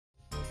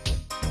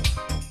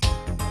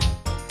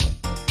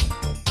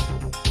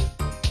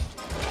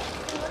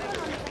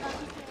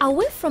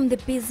Away from the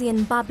busy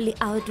and bubbly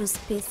outdoor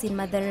space in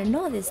Mathare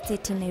North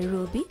Estate in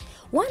Nairobi,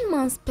 one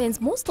man spends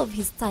most of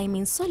his time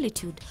in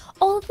solitude,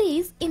 all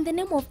this in the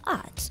name of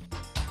art.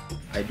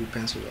 I do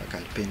pencil work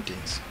and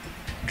paintings,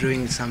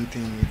 drawing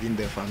something within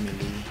the family.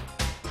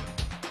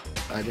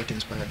 I got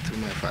inspired through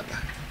my father.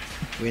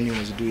 When he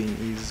was doing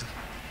his,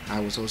 I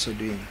was also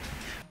doing.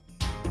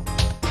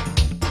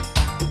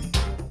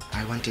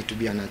 I wanted to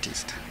be an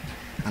artist,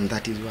 and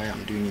that is why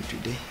I'm doing it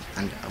today,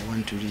 and I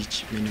want to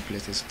reach many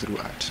places through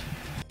art.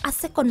 A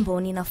second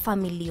born in a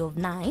family of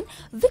 9,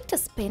 Victor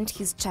spent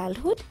his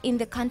childhood in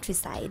the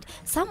countryside,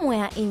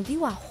 somewhere in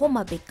Viwa,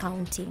 Homa Bay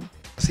County.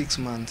 6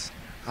 months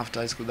after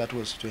high school, that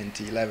was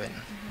 2011.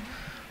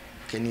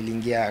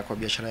 Niliingia kwa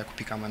biashara ya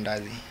kupika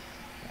mandazi.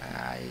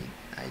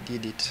 I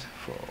did it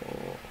for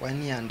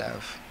 1 year and a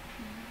half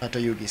at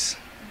Oyugis.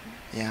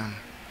 Yeah.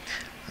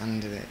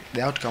 And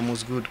the outcome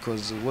was good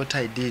because what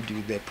I did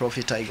with the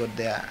profit I got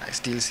there, I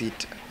still see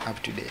it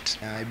up to date.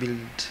 I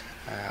built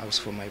a house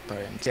for my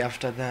parents.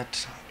 After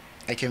that,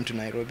 I came to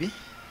Nairobi,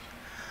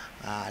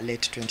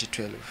 late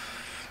 2012,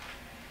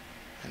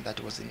 and that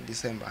was in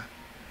December.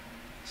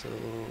 So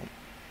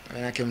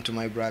when I came to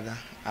my brother,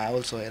 I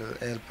also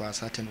help a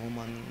certain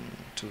woman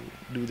to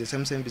do the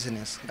same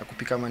business, ya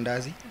kupika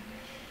mandazi.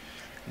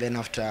 Then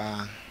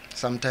after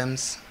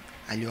sometimes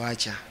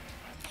alioacha.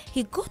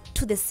 He got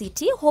to the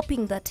city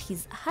hoping that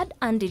his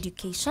hard-earned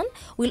education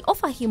will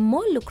offer him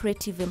more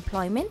lucrative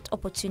employment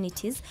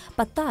opportunities,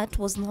 but that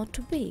was not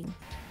to be.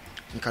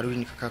 Nikarudi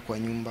nikakaa kwa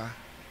nyumba.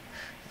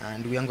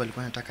 Ndugu yangu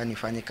alikuwa anataka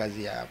nifanye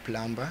kazi ya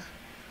plumber.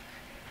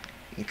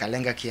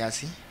 Nikalenga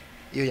kiasi.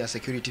 Hiyo ya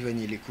security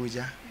wenye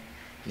ilikuja,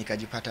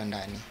 nikajipata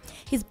ndani.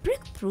 His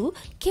breakthrough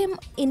came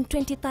in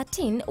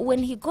 2013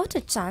 when he got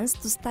a chance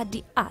to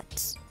study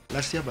art.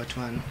 Last year, but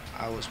one,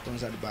 I was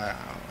sponsored by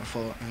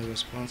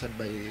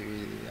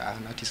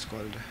an artist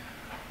called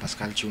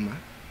Pascal Chuma.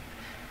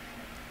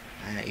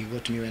 He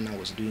got me when I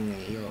was doing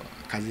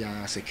kazi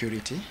ya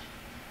security,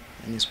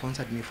 and he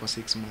sponsored me for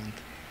 6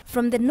 months.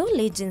 From the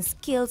knowledge and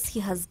skills he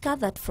has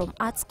gathered from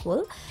art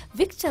school,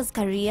 Victor's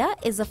career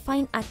as a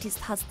fine artist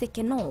has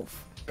taken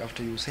off.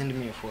 After you send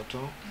me a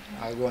photo,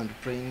 I'll go and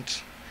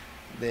print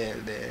the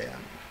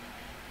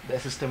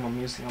system I'm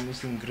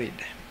using grid.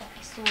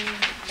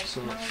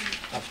 So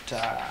after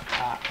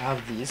I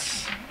have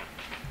this,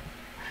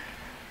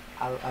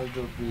 I'll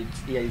draw grids.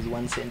 Here is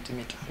 1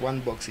 centimeter. One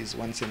box is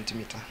 1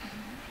 centimeter.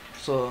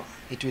 So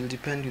it will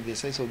depend with the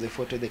size of the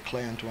photo the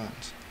client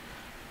wants.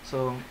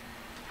 So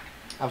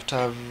after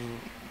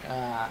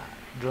I've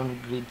drawn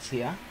grids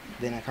here,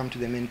 then I come to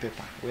the main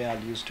paper where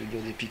I'll use to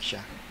draw the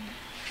picture.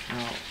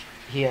 Now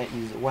here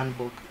is one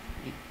box.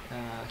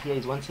 Here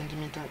is 1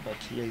 centimeter, but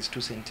here is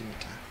 2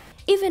 centimeter.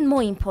 Even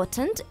more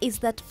important is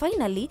that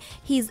finally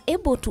he is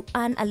able to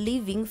earn a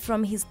living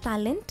from his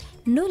talent,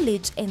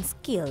 knowledge and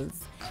skills.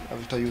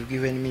 After you've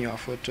given me your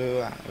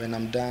photo, when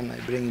I'm done, I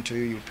bring it to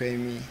you, you pay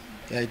me.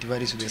 Yeah, it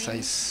varies with the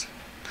size.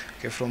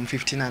 Okay, from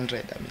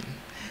 1,500,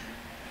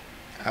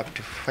 up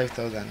to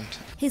 5,000.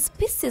 His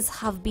pieces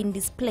have been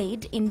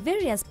displayed in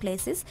various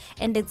places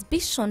and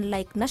exhibitions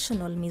like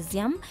National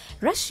Museum,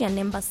 Russian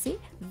Embassy,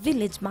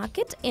 Village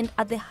Market, and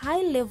at the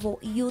high-level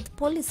youth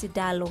policy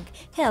dialogue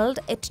held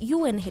at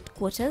UN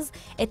headquarters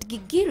at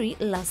Gigiri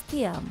last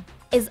year.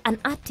 As an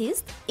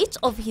artist, each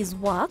of his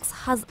works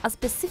has a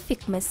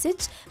specific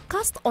message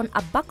cast on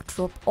a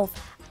backdrop of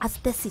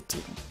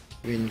aestheticity.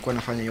 When nilikuwa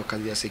nafanya hiyo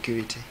kazi ya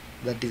security,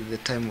 that is the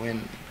time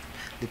when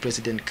the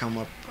president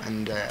come up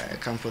and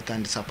come forth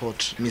and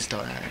support Mr.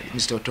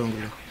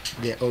 Otongulo,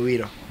 the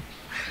Owiro.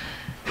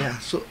 Yeah,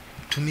 so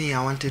to me,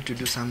 I wanted to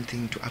do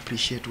something to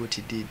appreciate what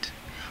he did,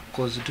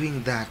 because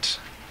doing that,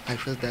 I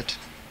felt that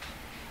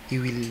he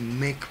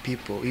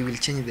will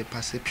change the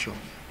perception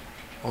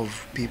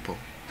of people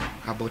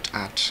about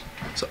art.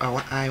 So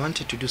I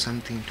wanted to do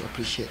something to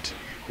appreciate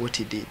what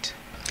he did.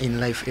 In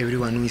life,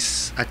 everyone who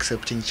is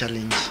accepting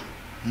challenge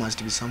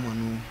must be someone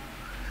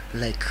who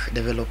like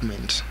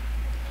development.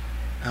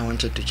 I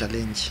wanted to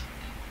challenge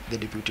the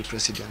deputy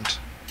president,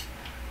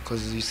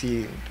 because you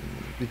see,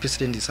 the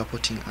president is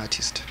supporting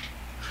artists.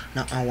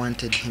 Now I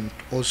wanted him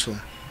also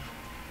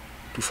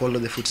to follow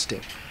the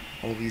footsteps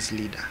of his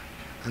leader,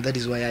 and that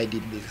is why I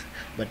did this.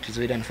 But it's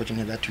very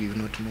unfortunate that we've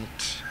not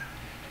met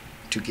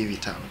to give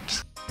it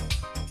out.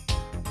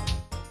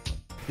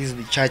 This is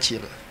the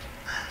Churchill.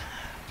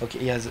 Okay,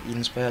 he has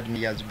inspired me.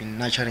 He has been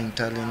nurturing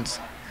talents.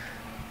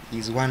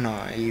 He's one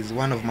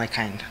of my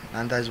kind,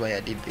 and that's why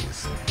I did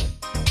this.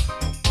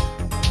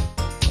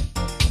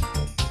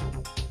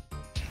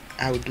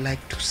 I would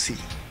like to see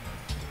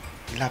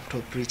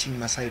laptop reaching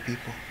Maasai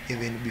people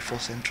even before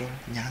Central,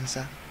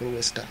 Nyanza, or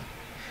Western,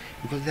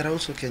 because there are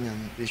also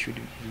Kenyans. They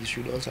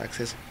should also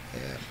access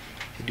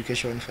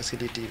education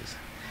facilities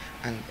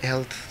and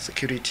health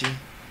security.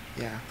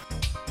 Yeah.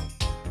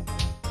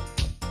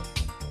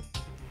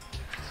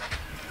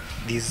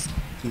 These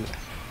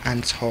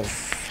ants of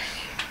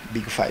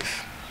Big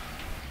Five.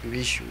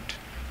 We should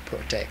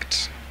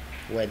protect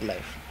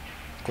wildlife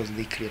because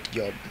they create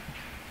job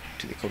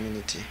to the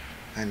community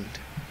and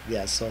they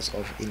are a source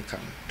of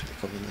income to the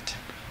community.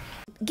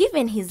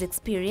 Given his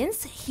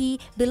experience, he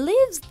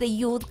believes the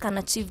youth can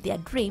achieve their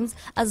dreams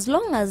as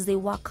long as they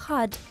work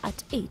hard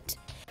at it.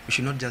 We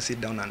should not just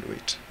sit down and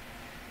wait.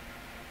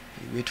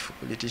 You wait for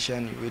a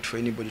politician, you wait for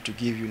anybody to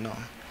give you no.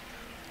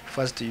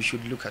 First, you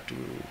should look at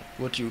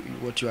what you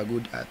are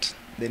good at.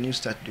 Then you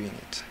start doing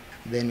it.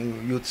 Then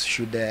youth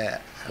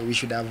we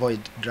should avoid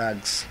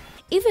drugs.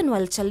 Even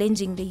while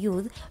challenging the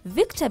youth,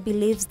 Victor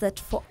believes that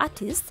for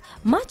artists,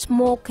 much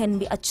more can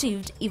be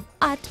achieved if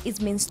art is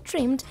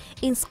mainstreamed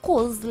in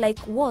schools like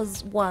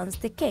was once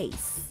the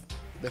case.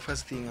 The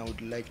first thing I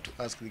would like to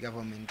ask the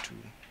government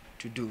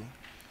to do,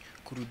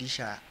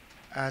 kurudisha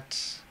art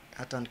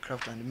and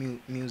craft and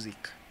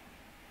music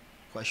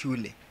kwa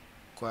shule,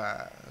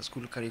 kwa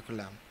school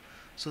curriculum,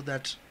 so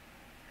that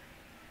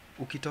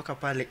ukitoka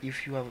pale,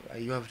 if you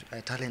have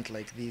a talent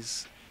like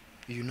this,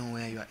 you know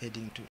where you are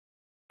heading to.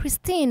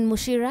 Christine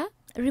Muchira,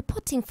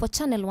 reporting for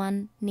Channel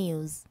 1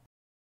 News.